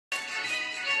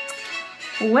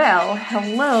Well,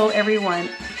 hello everyone.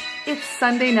 It's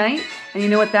Sunday night, and you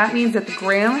know what that means at the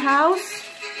Graham house?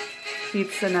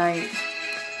 Pizza night.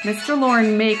 Mr.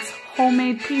 Lorne makes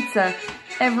homemade pizza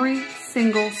every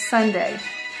single Sunday.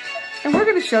 And we're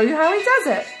going to show you how he does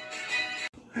it.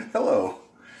 Hello.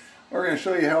 We're going to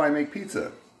show you how I make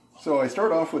pizza. So I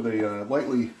start off with a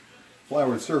lightly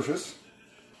floured surface.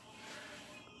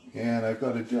 And I've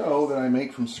got a dough that I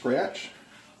make from scratch.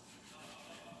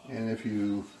 And if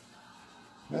you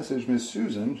message Miss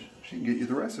Susan, she can get you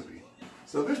the recipe.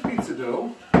 So this pizza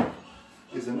dough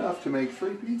is enough to make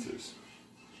 3 pizzas.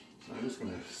 So I'm just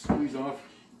going to squeeze off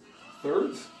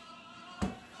thirds.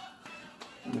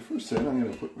 And the first set I'm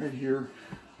going to put right here,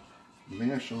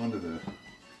 mash onto the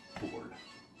board.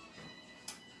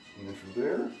 And then from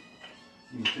there,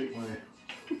 I'm going to take my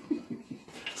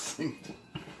synced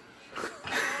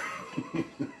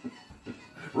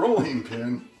rolling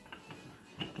pin,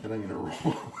 and I'm going to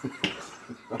roll it.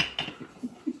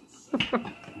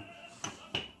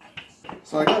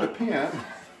 So I got a pan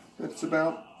that's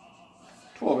about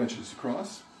 12 inches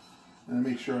across, and I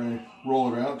make sure I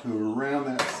roll it out to around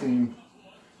that same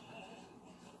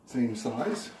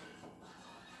size.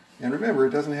 And remember, it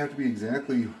doesn't have to be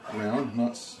exactly round,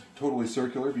 not totally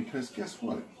circular, because guess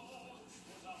what?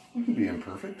 It can be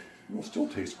imperfect. It will still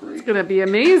taste great. It's gonna be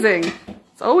amazing.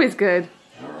 It's always good.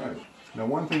 All right. Now,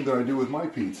 one thing that I do with my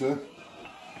pizza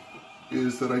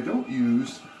is that I don't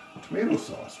use tomato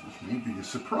sauce, which may be a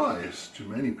surprise to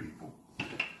many people.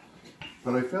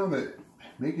 But I found that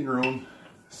making your own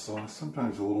sauce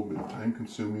sometimes a little bit time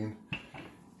consuming.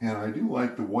 And I do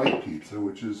like the white pizza,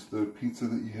 which is the pizza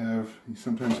that you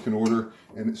sometimes can order,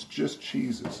 and it's just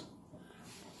cheeses.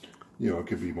 You know, it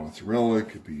could be mozzarella, it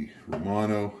could be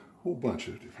Romano, a whole bunch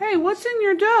of different Hey, what's in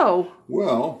your dough?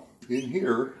 Well, in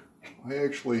here, I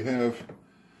actually have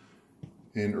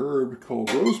an herb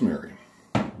called rosemary,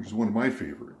 which is one of my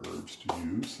favorite herbs to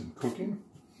use in cooking.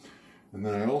 And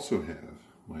then I also have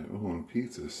my own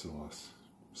pizza sauce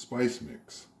spice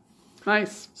mix.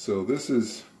 Nice. So this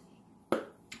is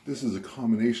a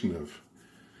combination of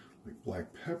like black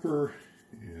pepper,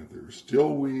 and there's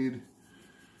dill weed,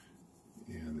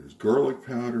 and there's garlic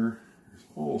powder. There's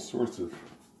all sorts of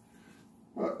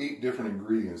about 8 different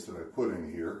ingredients that I put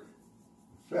in here.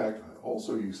 In fact, I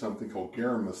also use something called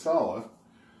garam masala,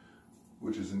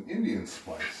 which is an Indian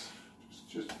spice. It's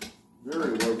just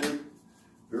very lovely,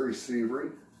 very savory,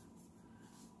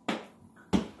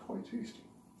 quite tasty.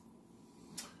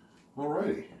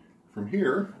 Alrighty, from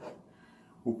here,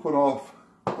 we'll put on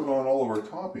all of our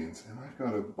toppings, and I've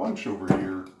got a bunch over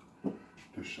here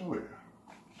to show you.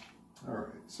 All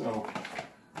right, so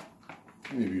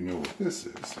many of you know what this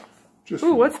is.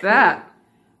 Ooh, what's that?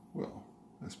 Well,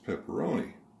 that's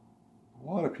pepperoni. A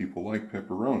lot of people like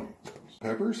pepperoni.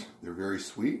 Peppers, they're very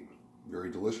sweet, very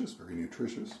delicious, very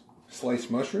nutritious. Sliced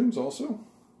mushrooms also.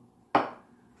 A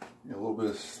little bit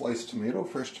of sliced tomato,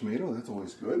 fresh tomato, that's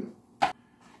always good.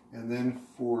 And then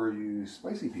for you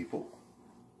spicy people,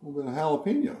 a little bit of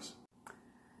jalapenos.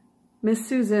 Miss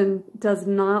Susan does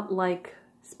not like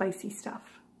spicy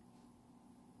stuff.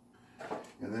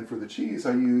 And then for the cheese,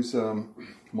 I use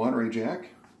Monterey Jack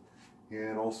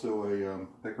and also a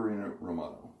Pecorino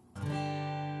Romano.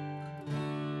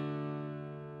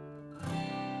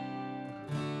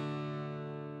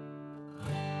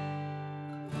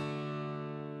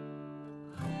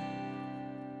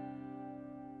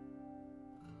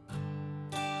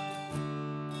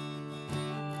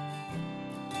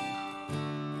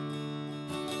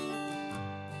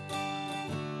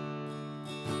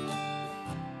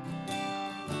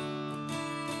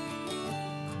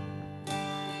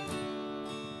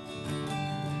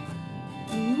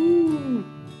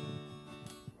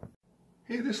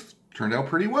 Hey, this turned out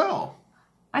pretty well.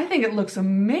 I think it looks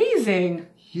amazing.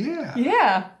 Yeah.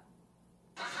 Yeah.